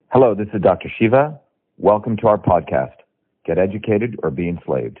Hello, this is Dr. Shiva. Welcome to our podcast, Get Educated or Be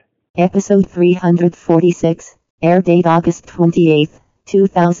Enslaved. Episode 346, air date August 28th,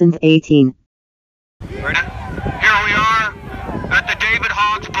 2018. Here we are at the David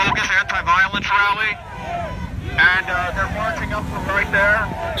Hoggs bogus anti-violence rally, and they're marching up from right there.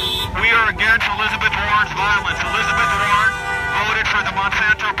 We are against Elizabeth Warren's violence. Elizabeth Warren voted for the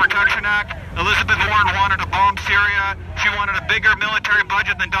Monsanto Protection Act. Elizabeth Warren wanted to bomb Syria. She wanted a bigger military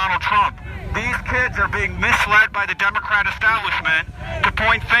budget than Donald Trump. These kids are being misled by the Democrat establishment to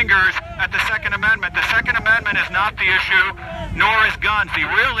point fingers at the Second Amendment. The Second Amendment is not the issue, nor is guns. The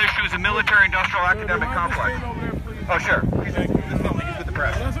real issue is the military-industrial academic complex. Oh, sure. He's with the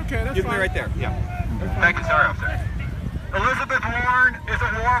press. That's okay. That's Give me right there. Yeah. Thank you. Sorry, officer. Elizabeth Warren is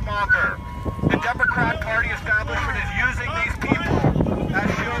a warmonger. The Democrat Party establishment is using these people as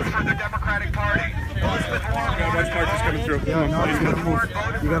shields for the Democratic Party. Elizabeth Warren coming through.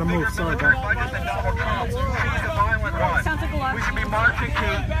 You gotta move. Sorry, budget than Donald Trump. She's a violent one. We should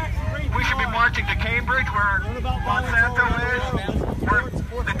be marching to Cambridge, where Monsanto is, where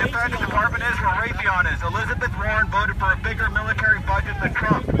the Defense Department is, where Raytheon is. Elizabeth Warren voted for a bigger military budget than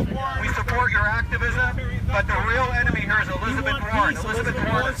Trump. We support your activism, but the real enemy here is Elizabeth Warren. Elizabeth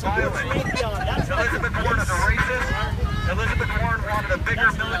Warren is violent. Elizabeth Warren is a racist. Elizabeth Warren wanted a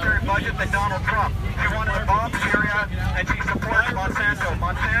bigger military budget than Donald Trump. She wanted to bomb Syria, and she supports Monsanto.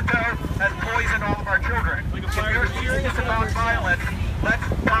 Monsanto has poisoned all of our children. If you're serious about violence, let's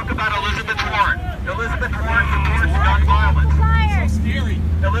talk about Elizabeth Warren. Elizabeth Warren supports gun violence.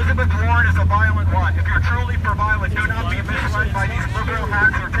 Elizabeth Warren is a violent one. If you're truly for violence, do not be misled by these liberal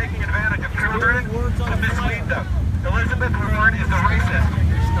hacks who are taking advantage of children to mislead them. Elizabeth Warren is a racist.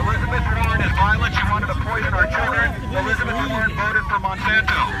 Elizabeth Warren is violent. She wanted to poison our children. Elizabeth Warren voted for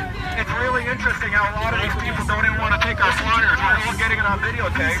Monsanto. It's really interesting how a lot of these people don't even want to take our flyers. We're all getting it on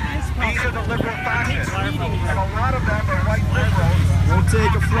videotape. These are the liberal fascists. And a lot of them are white liberals. Won't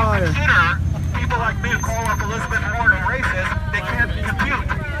take a flyer. Consider people like me who call up Elizabeth Warren a racist. They can't compute.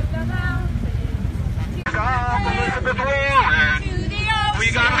 Stop Elizabeth Warren.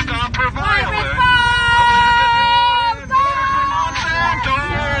 We gotta stop her violence.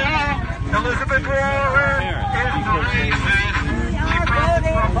 Elizabeth Warren is the racist. She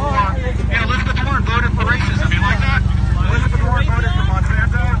profits from war. Yeah, Elizabeth Warren voted for racism. You like that? Elizabeth Warren voted for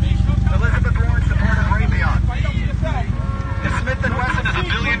Monsanto. Elizabeth Warren supported Raytheon. If Smith & Wesson is a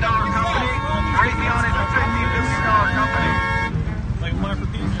 $1 billion company, Raytheon is a $50 billion company.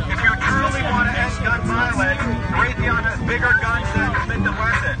 If you truly want to end gun violence, Raytheon has bigger guns than Smith &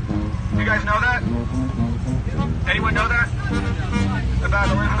 Wesson. You guys know that? Anyone know that? About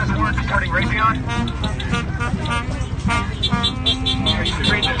Elizabeth Warren supporting Raytheon? Here, you can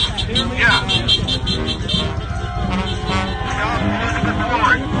read this. Yeah. Stop Elizabeth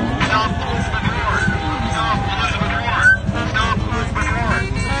Warren. Stop Elizabeth Warren. Stop Elizabeth Warren. Stop Elizabeth Warren.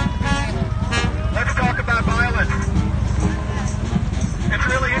 Let's talk about violence. It's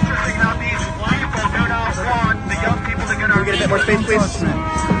really interesting how these people do not want the young people to get our... Can we get a bit more space, please?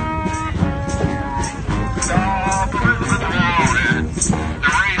 Stop Elizabeth Warren. The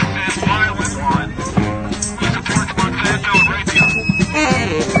racist, violent one. Who supports Monsanto and Raytheon.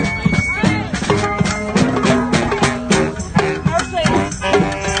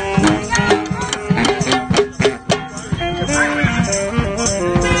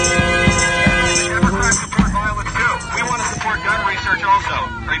 Democrats support violence too. We want to support gun research also.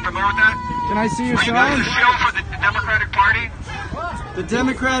 Are you familiar with that? Can I see your Are you guys sign? a shield for the Democratic Party? The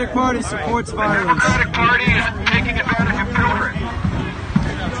Democratic Party supports The violence. Democratic Party is taking advantage of children,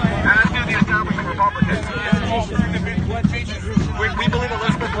 as do the establishment Republicans. We believe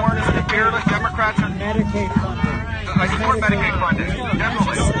Elizabeth Warren is a fearless Democrat. Medicaid funding. I support Medicaid funding,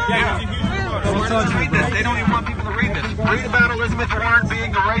 definitely. Yeah. Read this. They don't even want people to read this. Read about Elizabeth Warren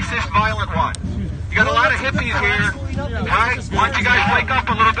being the racist, violent one. You got a lot of hippies here, right? Why don't you guys wake up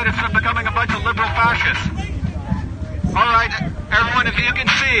a little bit instead of becoming a bunch of liberal fascists? All right, everyone, if you can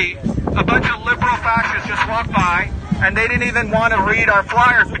see, a bunch of liberal fascists just walked by, and they didn't even want to read our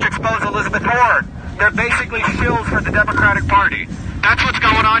flyers, which expose Elizabeth Warren. They're basically shills for the Democratic Party. That's what's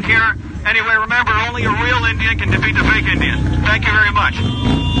going on here. Anyway, remember, only a real Indian can defeat the fake Indian. Thank you very much.